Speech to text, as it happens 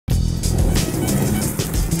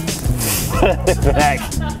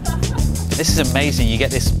This is amazing. You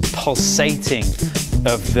get this pulsating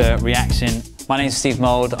of the reaction. My name is Steve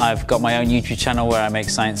Mould. I've got my own YouTube channel where I make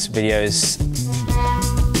science videos.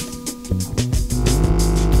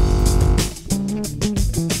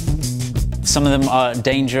 Some of them are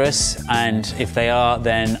dangerous, and if they are,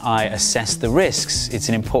 then I assess the risks. It's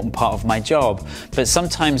an important part of my job. But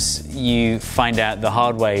sometimes you find out the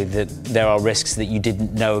hard way that there are risks that you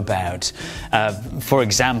didn't know about. For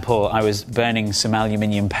example, I was burning some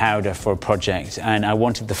aluminium powder for a project, and I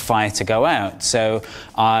wanted the fire to go out. So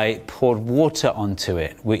I poured water onto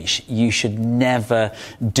it, which you should never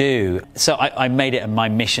do. So I made it my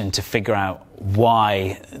mission to figure out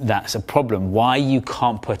why that's a problem, why you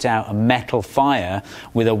can't put out a metal fire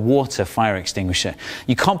with a water fire extinguisher.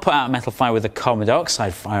 You can't put out a metal fire with a carbon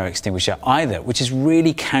dioxide fire extinguisher either, which is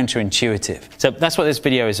really counterintuitive. So that's what this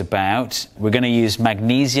video is about. We're going to use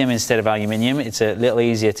magnesium instead of aluminium. It's a little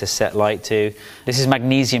easier to set light to. This is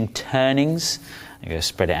magnesium turnings. I'm going to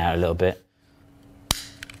spread it out a little bit.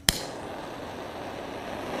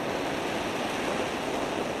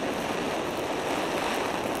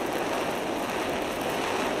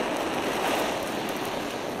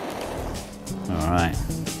 All right.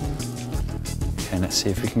 Okay, let's see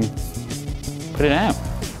if we can put it out.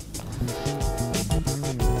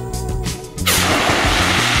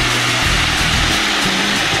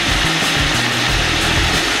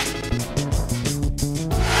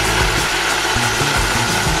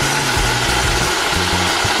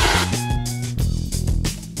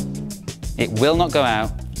 It will not go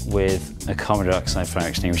out with a carbon dioxide fire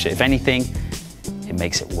extinguisher. If anything, it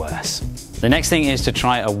makes it worse. The next thing is to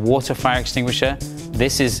try a water fire extinguisher.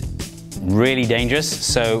 This is really dangerous,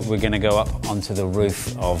 so we're going to go up onto the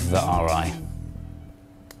roof of the RI.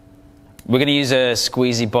 We're going to use a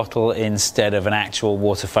squeezy bottle instead of an actual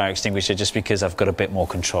water fire extinguisher, just because I've got a bit more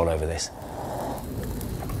control over this.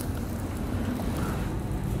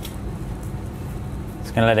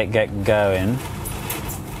 Just going to let it get going.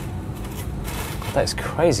 God, that's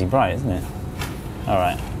crazy bright, isn't it? All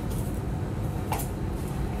right.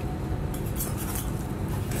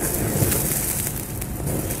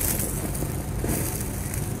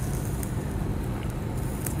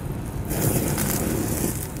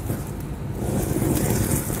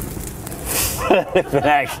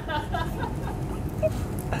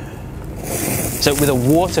 So with a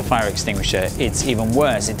water fire extinguisher, it's even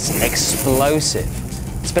worse. It's explosive.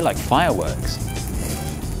 It's a bit like fireworks.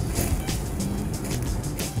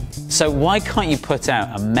 So why can't you put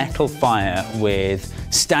out a metal fire with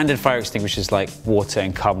standard fire extinguishers like water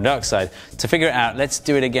and carbon dioxide? To figure it out, let's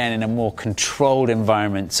do it again in a more controlled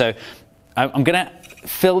environment. So I'm going to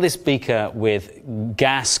fill this beaker with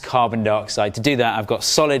gas carbon dioxide. To do that, I've got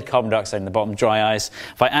solid carbon dioxide in the bottom, dry ice.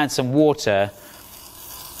 If I add some water,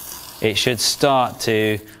 it should start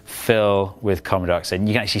to fill with carbon dioxide. And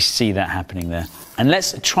you can actually see that happening there. And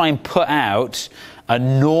let's try and put out a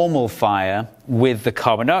normal fire with the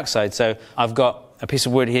carbon dioxide. So I've got a piece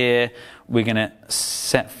of wood here. We're going to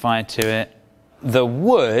set fire to it. The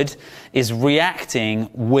wood is reacting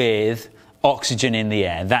with oxygen in the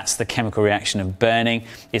air. That's the chemical reaction of burning.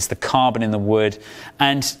 It's the carbon in the wood.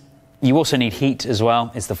 And you also need heat as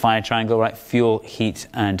well. It's the fire triangle, right? Fuel, heat,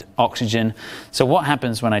 and oxygen. So what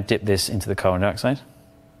happens when I dip this into the carbon dioxide?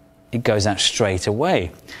 It goes out straight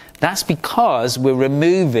away. That's because we're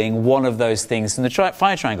removing one of those things in the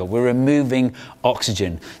fire triangle. We're removing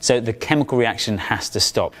oxygen. So the chemical reaction has to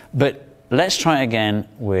stop. But let's try again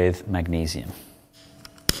with magnesium.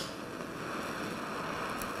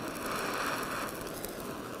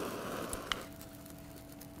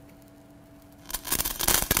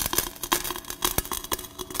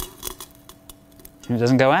 It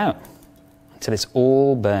doesn't go out until it's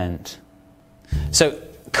all burnt. So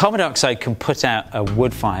carbon dioxide can put out a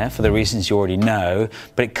wood fire for the reasons you already know,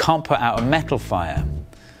 but it can't put out a metal fire.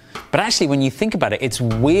 But actually, when you think about it, it's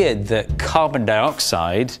weird that carbon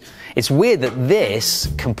dioxide, it's weird that this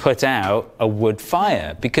can put out a wood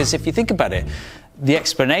fire. Because if you think about it, the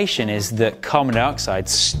explanation is that carbon dioxide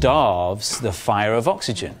starves the fire of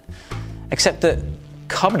oxygen. Except that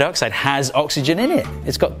carbon dioxide has oxygen in it.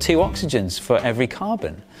 It's got 2 oxygens for every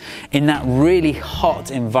carbon. In that really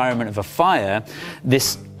hot environment of a fire,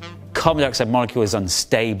 this carbon dioxide molecule is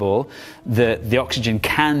unstable, the oxygen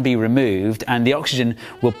can be removed, and the oxygen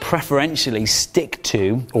will preferentially stick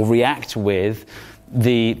to or react with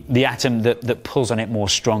the atom that pulls on it more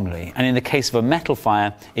strongly. And in the case of a metal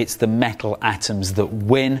fire, it's the metal atoms that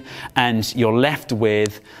win, and you're left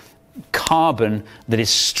with carbon that is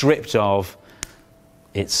stripped of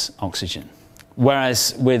its oxygen.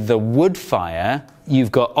 Whereas with the wood fire,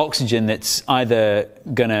 you've got oxygen that's either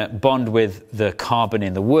going to bond with the carbon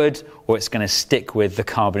in the wood, or it's going to stick with the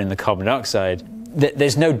carbon in the carbon dioxide.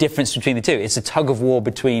 There's no difference between the two. It's a tug of war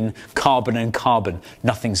between carbon and carbon.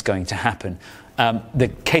 Nothing's going to happen. The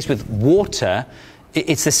case with water,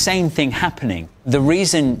 it's the same thing happening. The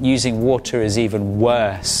reason using water is even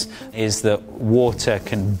worse is that water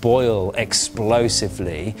can boil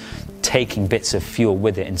explosively, taking bits of fuel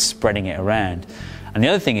with it and spreading it around. And the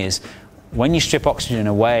other thing is, when you strip oxygen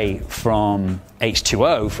away from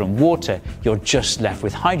H2O, from water, you're just left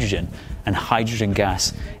with hydrogen. And hydrogen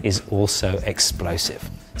gas is also explosive.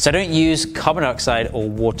 So don't use carbon dioxide or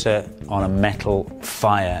water on a metal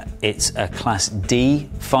fire. It's a class D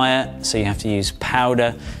fire, so you have to use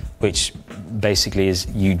powder, which basically is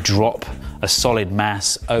you drop a solid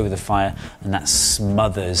mass over the fire and that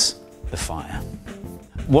smothers the fire.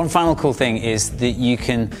 One final cool thing is that you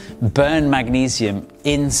can burn magnesium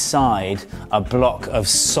inside a block of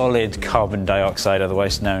solid carbon dioxide,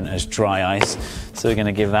 otherwise known as dry ice. So we're going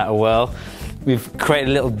to give that a whirl. We've created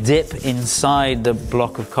a little dip inside the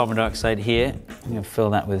block of carbon dioxide here. I'm going to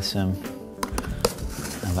fill that with some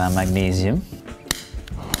of our magnesium.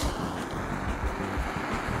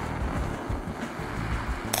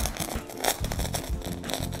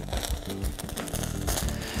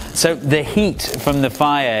 So the heat from the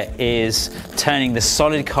fire is turning the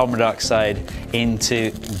solid carbon dioxide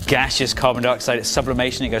into gaseous carbon dioxide. It's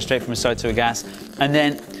sublimation, it goes straight from a solid to a gas. And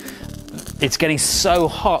then it's getting so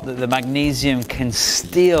hot that the magnesium can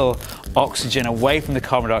steal oxygen away from the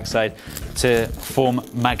carbon dioxide to form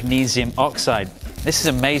magnesium oxide. This is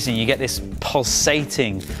amazing. You get this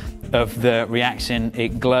pulsating of the reaction.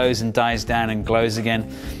 It glows and dies down and glows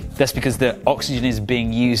again. That's because the oxygen is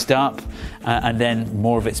being used up and then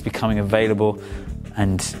more of it's becoming available.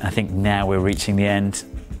 And I think now we're reaching the end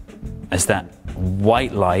as that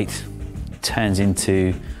white light turns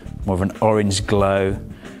into more of an orange glow,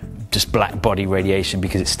 just black body radiation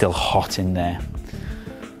because it's still hot in there.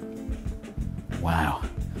 Wow.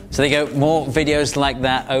 So there you go, more videos like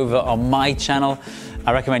that over on my channel.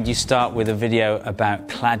 I recommend you start with a video about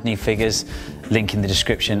Chladni figures, link in the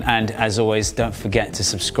description. And as always, don't forget to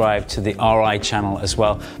subscribe to the RI channel as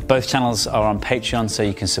well. Both channels are on Patreon, so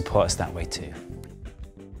you can support us that way too.